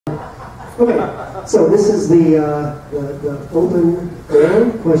Okay, so this is the open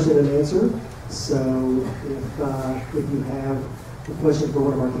forum question and answer. So if you have a question for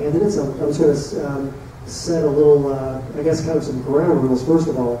one of our candidates, I'm just going to set a little, I guess, kind of some ground rules. First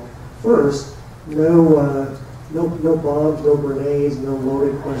of all, no bombs, no grenades, no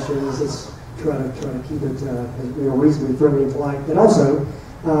loaded questions. Let's try to keep it reasonably friendly and polite. And also,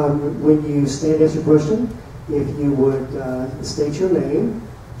 when you stand to ask your question, if you would state your name,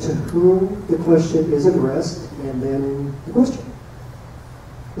 to whom the question is addressed, and then the question.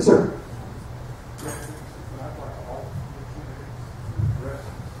 Yes, sir.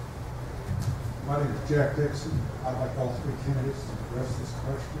 My name is Jack Dixon. I'd like all three candidates to address this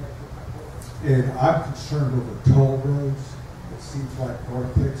question. And I'm concerned over toll roads. It seems like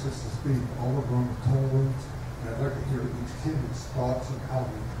North Texas is being overrun with toll roads. And I'd like to hear each candidate's thoughts on how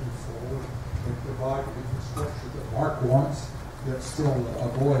we move forward and provide the infrastructure that Mark wants, yet still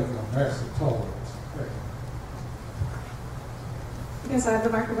avoid a massive toll roads. Thank you. Yes, I have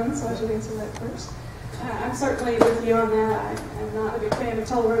the microphone, so I should answer that first. I'm certainly with you on that. I'm not a big fan of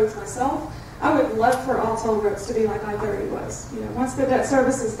toll roads myself. I would love for all toll roads to be like I-30 was. Once the debt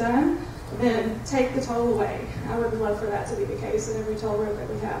service is done, then take the toll away. I would love for that to be the case in every toll road that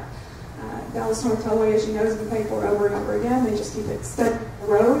we have. Dallas North Tollway, as you know, has been paid for over and over again. They just keep extending the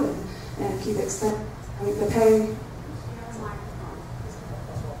road and keep extending the pay.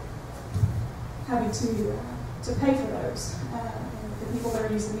 Having to pay for those. And the people that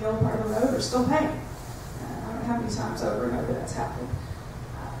are using the old part of the road are still paying. I don't know how many times over and over that's happened.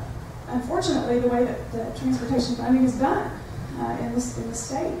 Unfortunately, the way that the transportation funding is done in the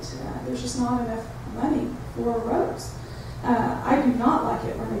state, there's just not enough money for roads. I do not like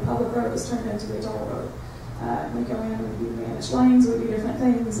it when a public road is turned into a toll road. We go in, we do managed lanes, we do different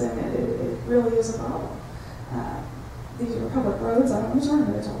things, and it really is a problem. These are public roads. I don't want to turn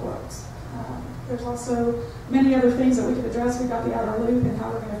them into toll roads. There's also many other things that we could address. We've got the outer loop and how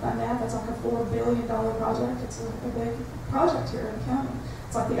we're going to fund that. That's like a $4 billion project. It's a big project here in the county.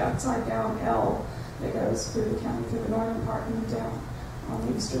 It's like the upside down L that goes through the county, through the northern part and down on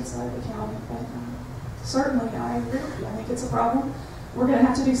the eastern side of the county. But certainly, I agree with you. I think it's a problem. We're going to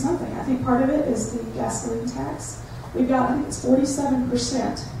have to do something. I think part of it is the gasoline tax. We've got, I think it's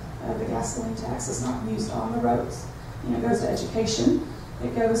 47% of the gasoline tax is not used on the roads. It goes to education.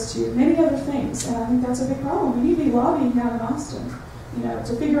 It goes to many other things, and I think that's a big problem. We need to be lobbying down in Austin,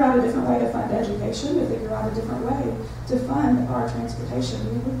 to figure out a different way to fund education, to figure out a different way to fund our transportation.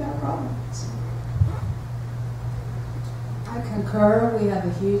 We've got problems. I concur. We have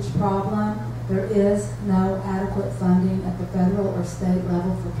a huge problem. There is no adequate funding at the federal or state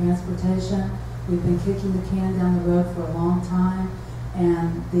level for transportation. We've been kicking the can down the road for a long time,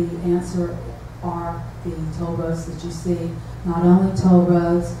 and the answer are the toll roads that you see. Not only toll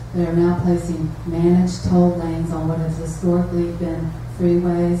roads, they are now placing managed toll lanes on what has historically been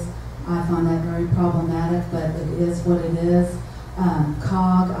freeways. I find that very problematic, but it is what it is.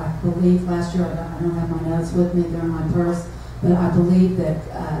 COG, I believe last year, I don't have my notes with me, they're in my purse, but I believe that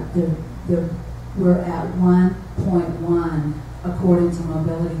we're at 1.1 according to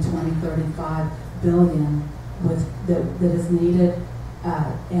Mobility 2035 billion that is needed,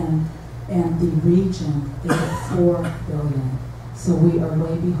 and the region is at 4 billion. So we are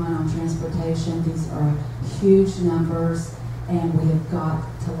way behind on transportation. These are huge numbers, and we have got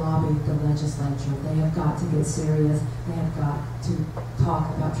to lobby the legislature. They have got to get serious. They have got to talk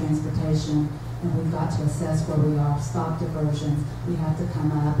about transportation, and we've got to assess where we are, stop diversions. We have to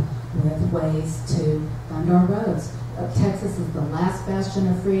come up with ways to fund our roads. Texas is the last bastion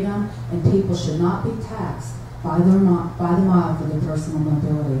of freedom, and people should not be taxed by the mile for their personal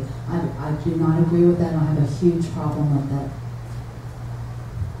mobility. I do not agree with that, and I have a huge problem with that.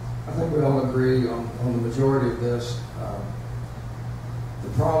 I think we all agree on the majority of this.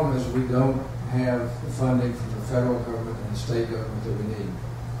 The problem is we don't have the funding from the federal government and the state government that we need.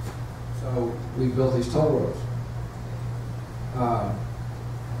 So we built these toll roads.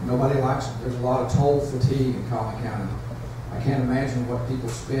 Nobody likes it. There's a lot of toll fatigue in Collin County. I can't imagine what people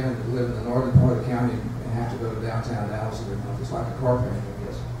spend that live in the northern part of the county and have to go to downtown Dallas every month. It's like a car payment, I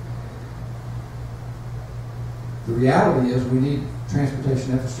guess. The reality is we need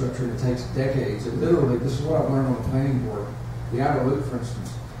transportation infrastructure, and it takes decades. It literally, this is what I've learned on the planning board. The outer loop, for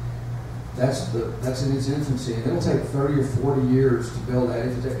instance, that's in its infancy, and it'll take 30 or 40 years to build that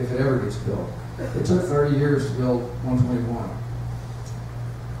if it ever gets built. It took 30 years to build 121.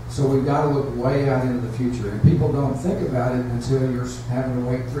 So we've got to look way out into the future, and people don't think about it until you're having to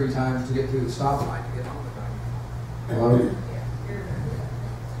wait 3 times to get through the stoplight to get on the road. Hello?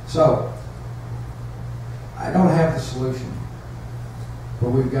 So, I don't have the solution. but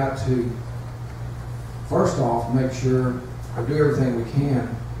we've got to, first off, make sure or do everything we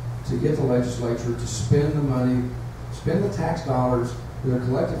can to get the legislature to spend the money, spend the tax dollars that are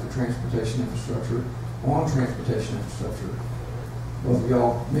collected for transportation infrastructure on transportation infrastructure. Both of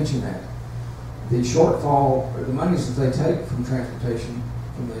y'all mentioned that. The shortfall, or the monies that they take from transportation,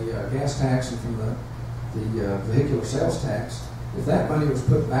 from the gas tax and from the vehicular sales tax, if that money was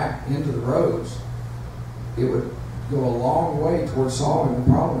put back into the roads, it would go a long way towards solving the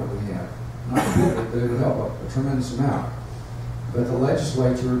problem that we have. Not completely, but it would help a tremendous amount. But the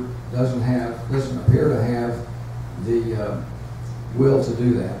legislature doesn't appear to have the will to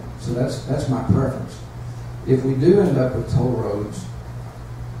do that. So that's my preference. If we do end up with toll roads,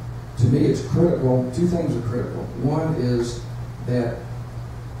 to me it's critical, two things are critical. One is that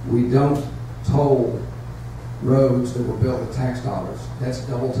we don't toll roads that were built with tax dollars. That's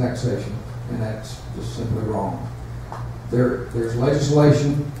double taxation, and that's just simply wrong. There's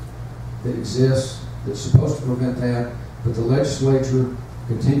legislation that exists that's supposed to prevent that, but the legislature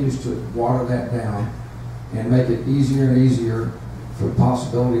continues to water that down and make it easier and easier for the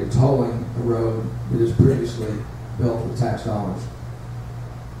possibility of tolling a road that is previously built with tax dollars.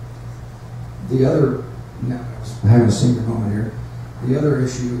 The other, now I'm having a senior moment here. The other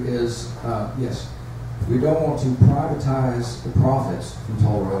issue is, yes, we don't want to privatize the profits from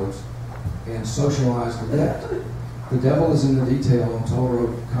toll roads and socialize the debt. The devil is in the detail on toll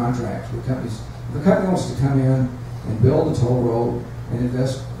road contracts with companies. If a company wants to come in and build a toll road and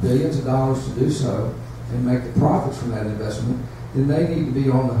invest billions of dollars to do so and make the profits from that investment, then they need to be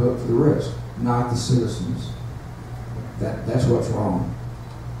on the hook for the risk, not the citizens. That's what's wrong.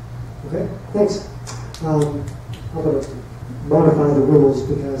 Okay, thanks. I'm going to modify the rules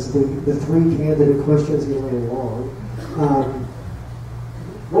because the three candidate questions get a little long.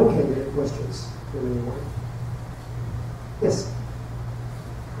 One candidate questions get a little long. Yes.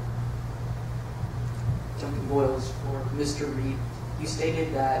 Duncan Boyles for Mr. Reed. You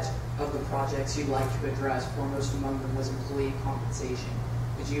stated that of the projects you'd like to address, foremost among them was employee compensation.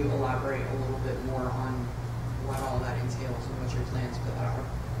 Could you elaborate a little bit more on what all that entails and what your plans for that are?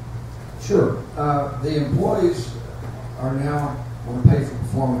 Sure. The employees are now on a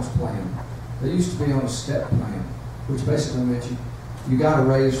pay-for-performance plan. They used to be on a step plan, which basically meant you got a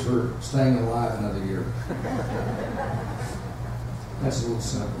raise for staying alive another year. That's a little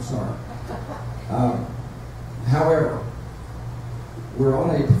simple, sorry. However, we're on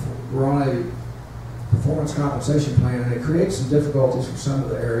a performance compensation plan, and it creates some difficulties for some of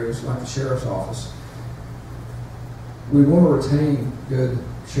the areas, like the sheriff's office. We want to retain good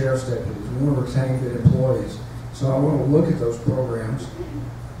sheriff's deputies. We want to retain good employees. So I want to look at those programs,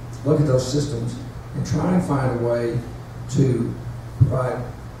 look at those systems, and try and find a way to provide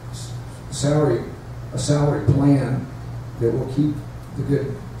a salary plan that will keep the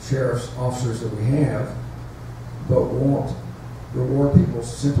good sheriff's officers that we have, but won't reward people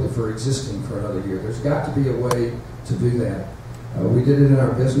simply for existing for another year. There's got to be a way to do that. We did it in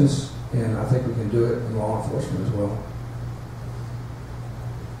our business, and I think we can do it in law enforcement as well.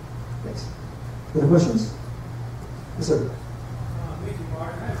 Thanks. Other questions? Yes, sir. Thank you,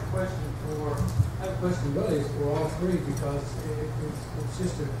 Mark. I have a question really is for all three because it's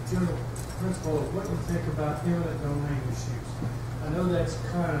just a general principle of what you think about eminent domain issues. I know that's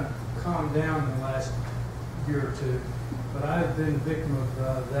kind of calmed down in the last year or two, but I've been a victim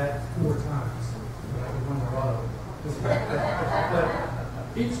of that 4 times. I won a lot of them. But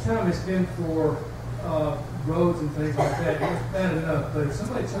each time it's been for roads and things like that, it's bad enough. But if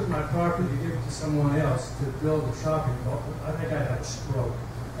somebody took my property to give it to someone else to build a shopping mall, I think I'd have a stroke.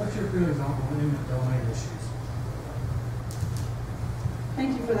 What's your feelings on eminent domain issues?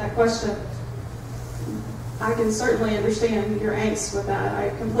 Thank you for that question. I can certainly understand your angst with that. I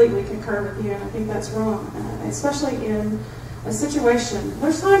completely concur with you, and I think that's wrong, especially in a situation.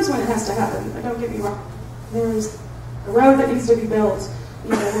 There's times when it has to happen. Don't get me wrong. There's a road that needs to be built.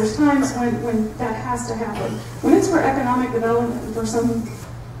 You know, there's times when that has to happen. When it's for economic development, for some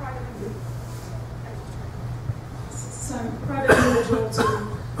private individual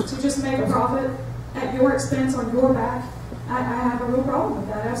to just make a profit at your expense on your back, I have a real problem with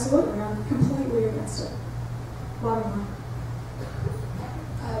that. Absolutely, I'm completely against it. Bottom line.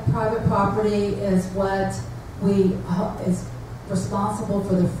 Private property is what is responsible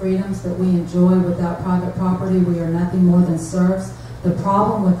for the freedoms that we enjoy. Without private property, we are nothing more than serfs. The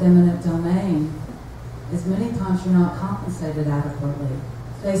problem with eminent domain is many times you're not compensated adequately.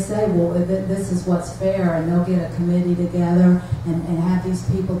 They say, well, this is what's fair, and they'll get a committee together and have these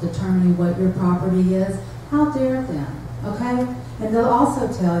people determining what your property is. How dare them, okay? And they'll also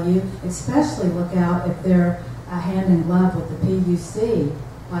tell you, especially look out if they're hand in glove with the PUC,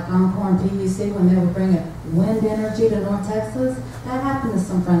 like Encore and PUC when they were bringing wind energy to North Texas. That happened to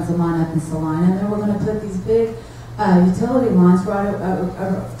some friends of mine up in Salina, and they were going to put these big utility lines right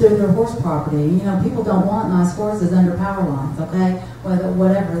through their horse property. You know, people don't want nice horses under power lines, okay?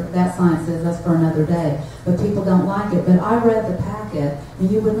 Whatever that science is, that's for another day. But people don't like it. But I read the packet, and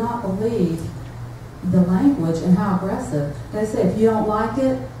you would not believe the language and how aggressive. They say, if you don't like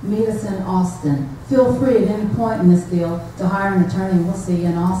it, meet us in Austin. Feel free at any point in this deal to hire an attorney, and we'll see you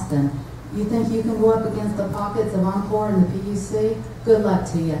in Austin. You think you can go up against the pockets of Encore and the PUC? Good luck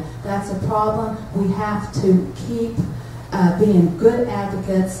to you. That's a problem. We have to keep being good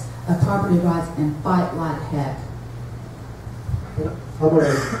advocates of property rights and fight like heck.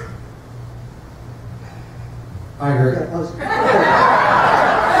 I agree.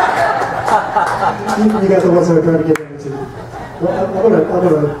 You got the ones that are trying to get into. Well, I'm gonna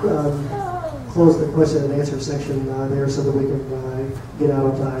close the question and answer section there so that we can get out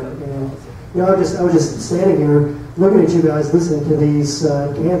on time. And you know, I was just standing here looking at you guys, listening to these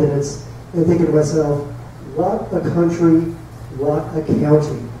candidates, and thinking to myself, what a country, what a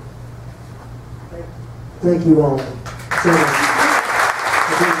county. Thank you all so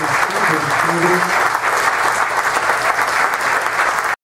much.